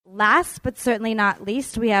last but certainly not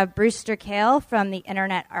least, we have Brewster Kahle from the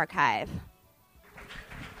Internet Archive.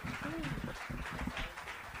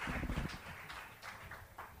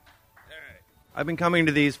 I've been coming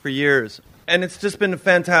to these for years, and it's just been a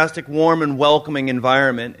fantastic, warm, and welcoming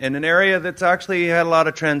environment in an area that's actually had a lot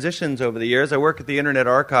of transitions over the years. I work at the Internet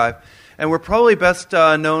Archive, and we're probably best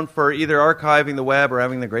known for either archiving the web or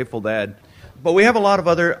having the Grateful Dead. But we have a lot of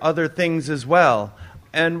other things as well.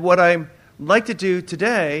 And what I'd like to do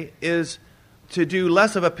today is to do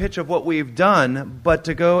less of a pitch of what we've done, but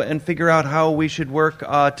to go and figure out how we should work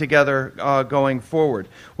together going forward.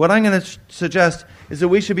 What I'm going to suggest is that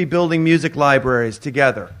we should be building music libraries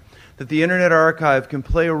together, that the Internet Archive can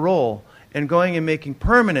play a role in going and making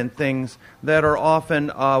permanent things that are often,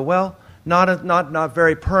 not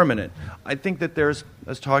very permanent. I think that I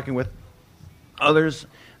was talking with others,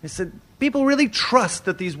 they said, people really trust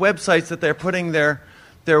that these websites that they're putting their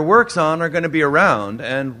works on are going to be around,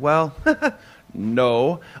 and, well,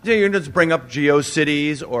 no. You can just bring up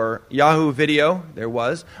GeoCities or Yahoo Video.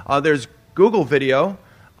 There's Google Video.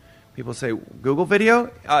 People say, Google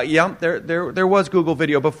Video? Yeah, there was Google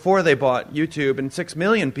Video before they bought YouTube, and 6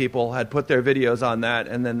 million people had put their videos on that,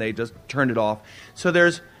 and then they just turned it off. So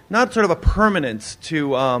there's not sort of a permanence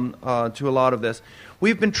to a lot of this.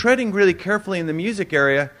 We've been treading really carefully in the music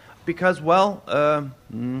area because,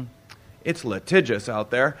 it's litigious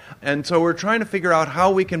out there, and so we're trying to figure out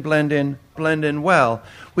how we can blend in well.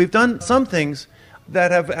 We've done some things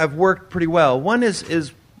that have worked pretty well. One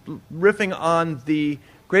is riffing on the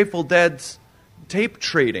Grateful Dead's tape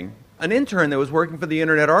trading. An intern that was working for the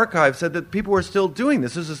Internet Archive said that people were still doing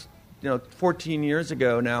this. This is 14 years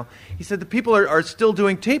ago now. He said that people are still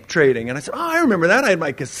doing tape trading. And I said, I remember that. I had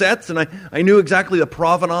my cassettes, and I knew exactly the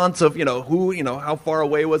provenance of, how far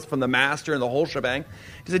away it was from the master and the whole shebang.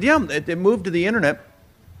 He said, yeah, it moved to the Internet,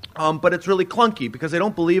 but it's really clunky because they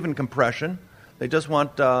don't believe in compression. They just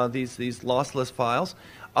want these lossless files.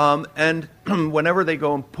 And whenever they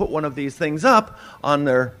go and put one of these things up on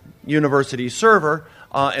their university server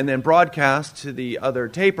and then broadcast to the other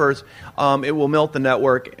tapers, it will melt the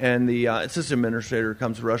network, and the system administrator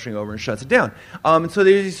comes rushing over and shuts it down. And so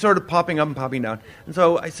they're sort of popping up and popping down. And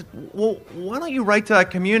so I said, well, why don't you write to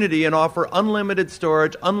that community and offer unlimited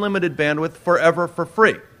storage, unlimited bandwidth forever for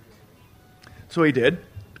free? So he did.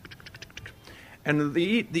 And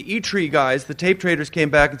the E-Tree guys, the tape traders, came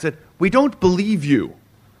back and said, we don't believe you.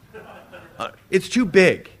 It's too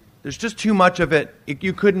big. There's just too much of it.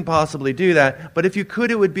 You couldn't possibly do that. But if you could,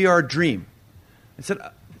 it would be our dream. I said,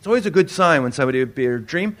 it's always a good sign when somebody would be our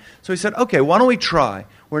dream. So he said, okay, why don't we try?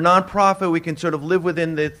 We're nonprofit. We can sort of live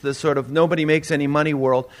within the sort of nobody makes any money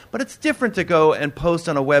world. But it's different to go and post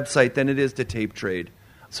on a website than it is to tape trade.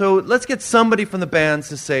 So let's get somebody from the bands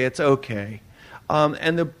to say it's okay.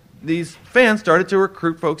 These fans started to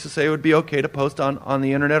recruit folks to say it would be okay to post on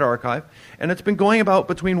the Internet Archive. And it's been going about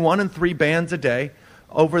between 1 and 3 bands a day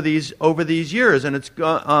over these years. And it's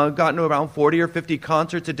gotten to around 40 or 50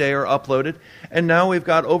 concerts a day are uploaded. And now we've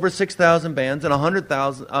got over 6,000 bands and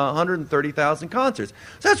 130,000 concerts.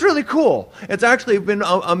 So that's really cool. It's actually been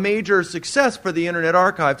a major success for the Internet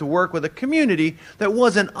Archive to work with a community that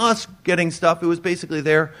wasn't us getting stuff. It was basically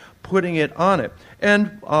there putting it on it.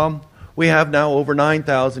 And we have now over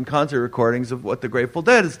 9,000 concert recordings of what the Grateful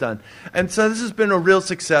Dead has done. And so this has been a real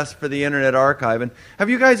success for the Internet Archive. And have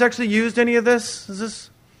you guys actually used any of this?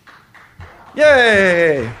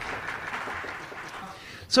 Yay!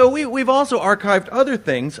 So we've also archived other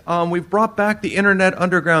things. We've brought back the Internet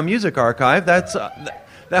Underground Music Archive. That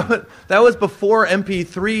was before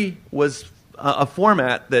MP3 was a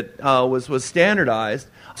format that was standardized.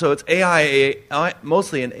 So it's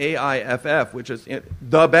mostly an AIFF, which is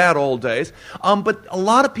the bad old days. But a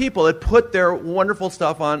lot of people had put their wonderful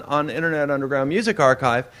stuff on Internet Underground Music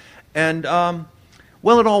Archive, and it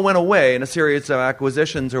all went away in a series of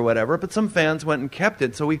acquisitions or whatever. But some fans went and kept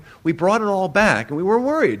it, so we brought it all back, and we were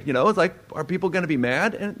worried. It's like, are people going to be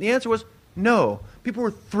mad? And the answer was no. People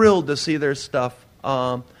were thrilled to see their stuff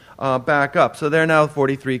back up. So they're now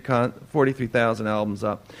 43,000 albums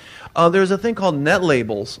up. There's a thing called net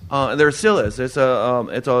labels. There still is. It's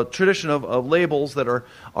a tradition of labels that are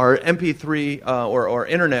MP3 or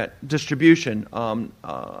internet distribution.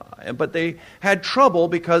 But they had trouble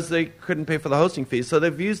because they couldn't pay for the hosting fees. So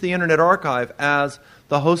they've used the Internet Archive as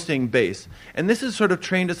the hosting base. And this has sort of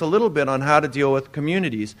trained us a little bit on how to deal with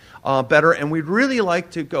communities better. And we'd really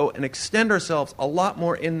like to go and extend ourselves a lot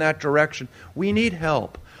more in that direction. We need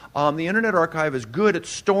help. The Internet Archive is good at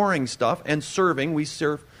storing stuff and serving. We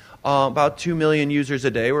serve about 2 million users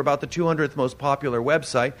a day. We're about the 200th most popular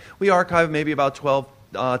website. We archive maybe about 12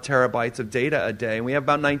 terabytes of data a day, and we have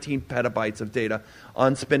about 19 petabytes of data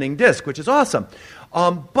on spinning disk, which is awesome.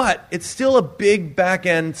 But it's still a big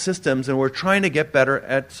back-end systems, and we're trying to get better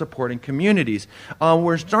at supporting communities.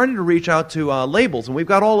 We're starting to reach out to labels, and we've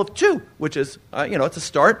got all of two, which is, it's a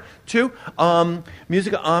start. Two,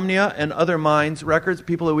 Musica Omnia and Other Minds Records,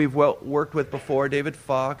 people that we've worked with before, David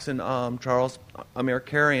Fox and Charles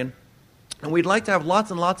Americarian. And we'd like to have lots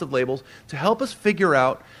and lots of labels to help us figure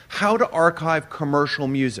out how to archive commercial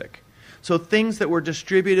music. So things that were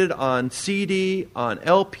distributed on CD, on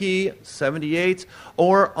LP, 78s,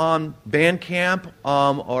 or on Bandcamp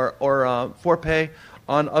or 4Pay,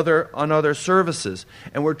 on other services.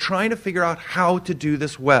 And we're trying to figure out how to do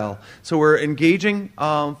this well. So we're engaging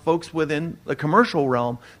folks within the commercial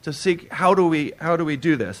realm to see how do we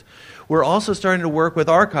do this. We're also starting to work with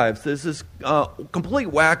archives. This is complete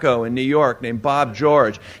wacko in New York named Bob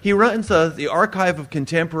George. He runs the Archive of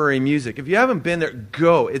Contemporary Music. If you haven't been there,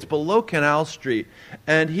 go. It's below Canal Street.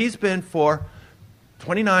 And he's been for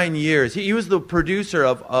 29 years. He was the producer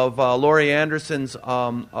of Laurie Anderson's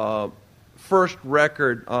first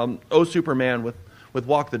record, Oh Superman, with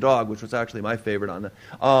Walk the Dog, which was actually my favorite on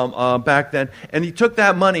the back then. And he took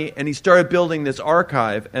that money and he started building this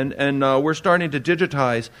archive. And we're starting to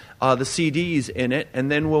digitize the CDs in it,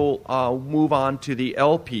 and then we'll move on to the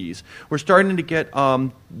LPs. We're starting to get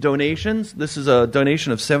donations. This is a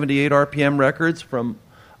donation of 78 RPM records from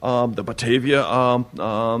the Batavia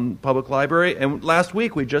Public Library. And last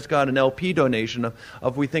week we just got an LP donation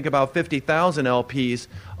of we think about 50,000 LPs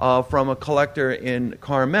from a collector in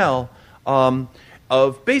Carmel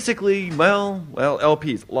of basically,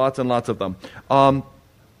 LPs, lots and lots of them. And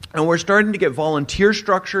we're starting to get volunteer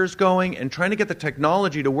structures going and trying to get the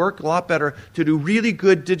technology to work a lot better to do really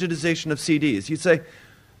good digitization of CDs. You say,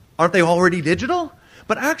 aren't they already digital?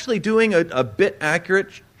 But actually doing a bit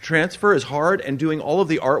accurate transfer is hard, and doing all of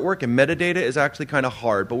the artwork and metadata is actually kind of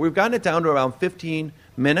hard. But we've gotten it down to around 15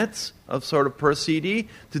 minutes of sort of per CD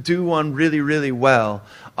to do one really, really well.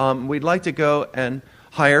 We'd like to go and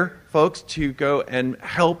hire folks to go and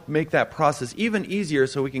help make that process even easier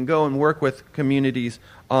so we can go and work with communities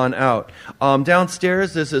on out.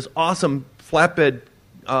 Downstairs, there's this awesome flatbed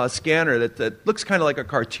scanner that looks kind of like a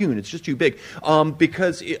cartoon. It's just too big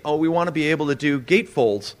because we want to be able to do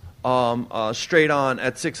gatefolds straight on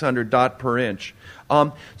at 600 dot per inch.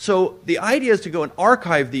 So the idea is to go and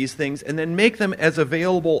archive these things and then make them as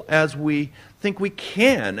available as we think we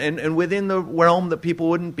can, and within the realm that people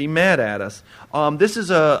wouldn't be mad at us. This is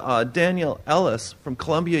Daniel Ellis from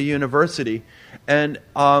Columbia University, and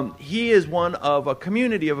he is one of a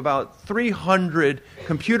community of about 300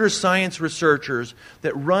 computer science researchers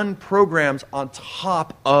that run programs on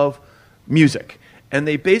top of music. And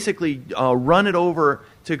they basically run it over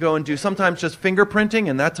to go and do sometimes just fingerprinting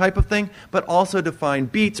and that type of thing, but also to find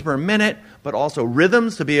beats per minute, but also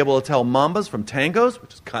rhythms to be able to tell mambas from tangos,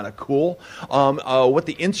 which is kind of cool, what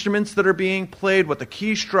the instruments that are being played, what the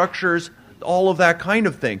key structures, all of that kind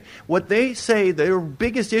of thing. What they say their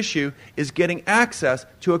biggest issue is getting access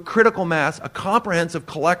to a critical mass, a comprehensive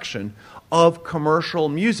collection of commercial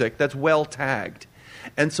music that's well tagged.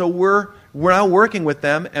 And so we're now working with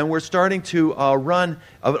them, and we're starting to run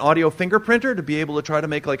an audio fingerprinter to be able to try to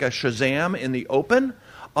make like a Shazam in the open,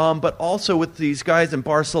 but also with these guys in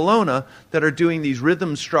Barcelona that are doing these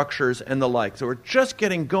rhythm structures and the like. So we're just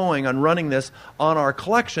getting going on running this on our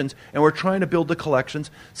collections, and we're trying to build the collections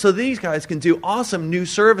so these guys can do awesome new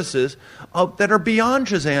services that are beyond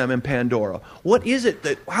Shazam and Pandora. What is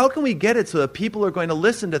it how can we get it so that people are going to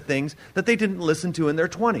listen to things that they didn't listen to in their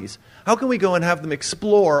 20s? How can we go and have them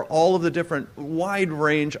explore all of the different wide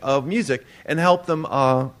range of music and help them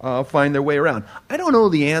find their way around? I don't know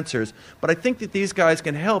the answers, but I think that these guys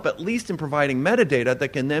can help at least in providing metadata that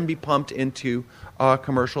can then be pumped into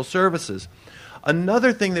commercial services.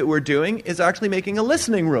 Another thing that we're doing is actually making a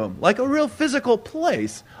listening room, like a real physical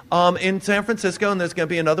place in San Francisco, and there's going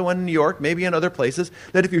to be another one in New York, maybe in other places,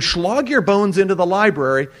 that if you slog your bones into the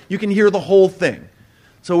library, you can hear the whole thing.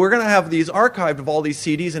 So we're going to have these archived of all these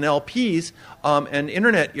CDs and LPs and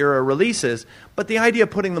internet-era releases, but the idea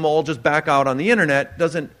of putting them all just back out on the internet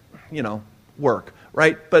doesn't, work,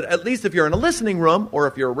 right? But at least if you're in a listening room or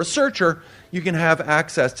if you're a researcher, you can have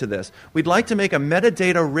access to this. We'd like to make a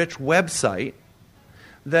metadata-rich website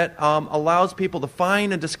that allows people to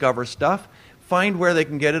find and discover stuff, find where they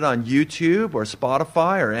can get it on YouTube or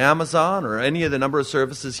Spotify or Amazon or any of the number of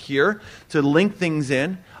services here to link things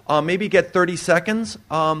in. Maybe get 30 seconds,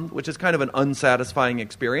 which is kind of an unsatisfying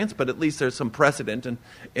experience, but at least there's some precedent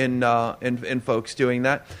in folks doing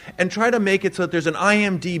that. And try to make it so that there's an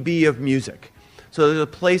IMDb of music. So there's a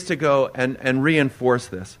place to go and reinforce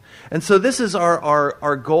this. And so this is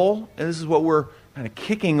our goal, and this is what we're kind of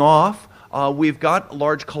kicking off. We've got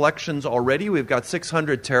large collections already. We've got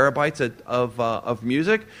 600 terabytes of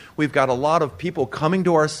music. We've got a lot of people coming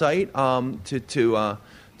to our site to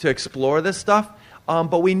explore this stuff.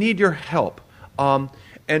 But we need your help. And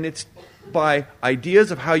it's by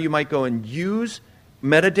ideas of how you might go and use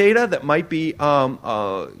metadata that might be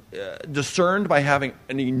discerned by having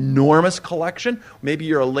an enormous collection. Maybe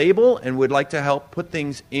you're a label and would like to help put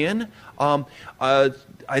things in. I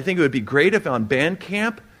think it would be great if on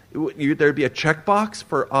Bandcamp there'd be a checkbox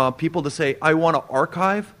for people to say, I want to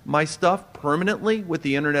archive my stuff permanently with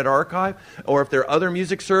the Internet Archive, or if there are other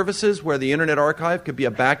music services where the Internet Archive could be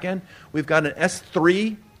a backend. We've got an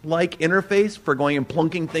S3-like interface for going and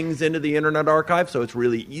plunking things into the Internet Archive, so it's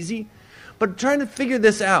really easy. But trying to figure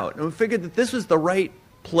this out, and we figured that this was the right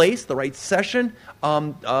place, the right session.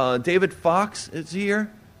 David Fox is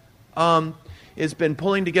here. Has been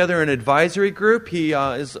pulling together an advisory group. He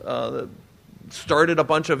is started a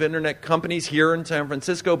bunch of internet companies here in San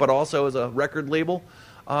Francisco, but also as a record label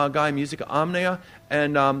guy, Music Omnia.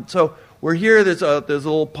 And so we're here. There's a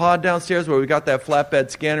little pod downstairs where we got that flatbed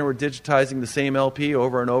scanner. We're digitizing the same LP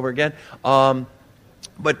over and over again. But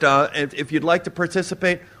if you'd like to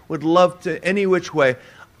participate, would love to any which way.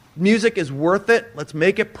 Music is worth it. Let's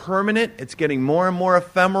make it permanent. It's getting more and more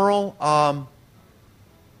ephemeral.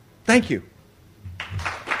 Thank you.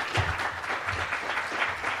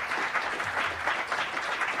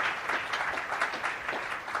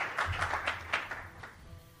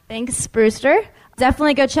 Thanks, Brewster.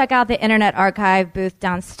 Definitely go check out the Internet Archive booth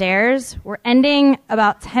downstairs. We're ending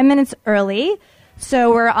about 10 minutes early,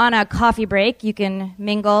 so we're on a coffee break. You can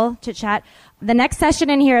mingle, chit-chat. The next session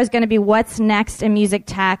in here is going to be What's Next in Music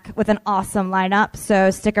Tech with an awesome lineup,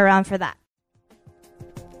 so stick around for that.